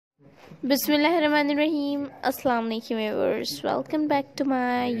Bismillahirrahmanirrahim. Assalamu alaikum viewers. Welcome back to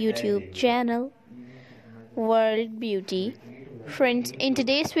my YouTube channel World Beauty. Friends, in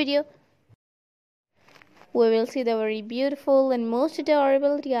today's video we will see the very beautiful and most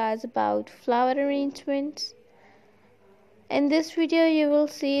adorable ideas about flower arrangements. In this video you will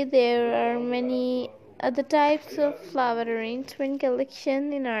see there are many other types of flower arrangement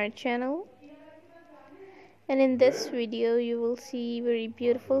collection in our channel. And in this video you will see very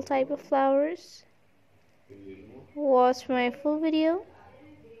beautiful type of flowers. Watch my full video.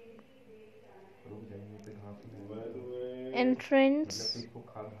 And friends,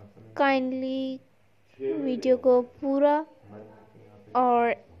 kindly video को पूरा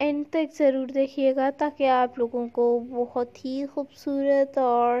और and तक ज़रूर देखिएगा ताकि आप लोगों को बहुत ही खूबसूरत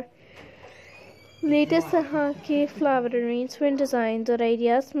और लेटेस्ट तरह के फ्लावर अरेंजमेंट डिज़ाइन और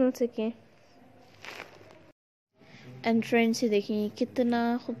आइडियाज़ मिल सकें। एंड फ्रेंड्स, ये देखिए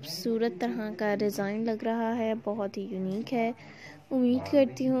कितना खूबसूरत तरह का डिज़ाइन लग रहा है, बहुत ही यूनिक है। उम्मीद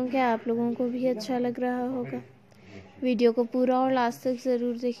करती हूँ कि आप लोगों को भी अच्छा लग रहा होगा। वीडियो को पूरा और लास्ट तक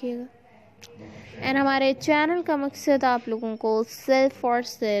ज़रूर देखिएगा। एंड हमारे चैनल का मकसद आप लोगों को सिर्फ और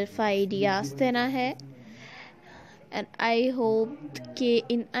सिर्फ आइडियाज़ देना है। एंड आई होप कि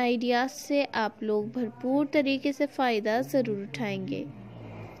इन आइडियाज़ से आप लोग भरपूर तरीके से फ़ायदा ज़रूर उठाएंगे।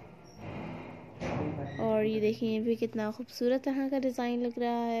 और ये देखिए भी कितना खूबसूरत तरह का डिज़ाइन लग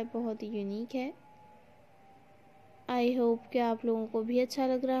रहा है, बहुत ही यूनिक है। आई होप कि आप लोगों को भी अच्छा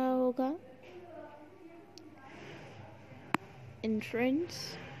लग रहा होगा। And friends,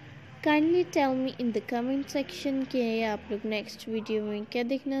 kindly tell me in the comment section कि आप लोग नेक्स्ट वीडियो में क्या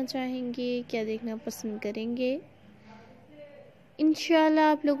देखना चाहेंगे, क्या देखना पसंद करेंगे।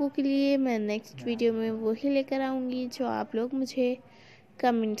 इंशाल्लाह आप लोगों के लिए मैं नेक्स्ट वीडियो में वही लेकर आऊँगी जो आप लोग मुझे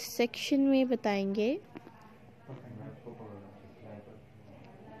कमेंट सेक्शन में बताएंगे।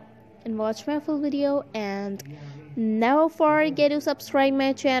 And watch my full video, and never forget to subscribe my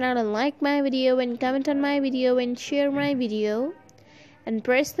channel and like my video and comment on my video and share my video and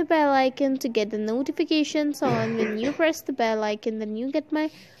press the bell icon to get the notifications on. When you press the bell icon, then you get my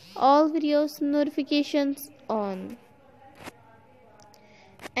all videos notifications on.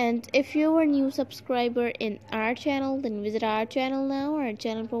 And if you are a new subscriber in our channel, then visit our channel now. Our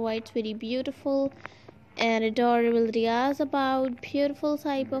channel provides very beautiful and adorable ideas about beautiful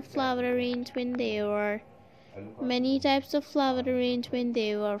type of flower arrangement. There are many types of flower arrangement.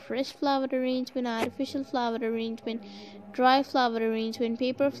 There are fresh flower arrangement, artificial flower arrangement, dry flower arrangement,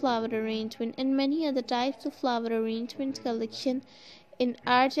 paper flower arrangement, and many other types of flower arrangement collection in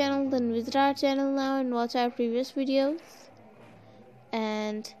our channel. Then visit our channel now and watch our previous videos.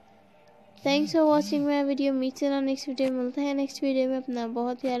 And thanks for watching my video. Meet ना next video में मिलते हैं। Next video में अपना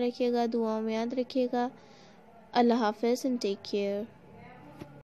बहुत ख्याल रखिएगा, दुआओं में याद रखिएगा। अल्लाह हाफ़िज़ एंड टेक केयर।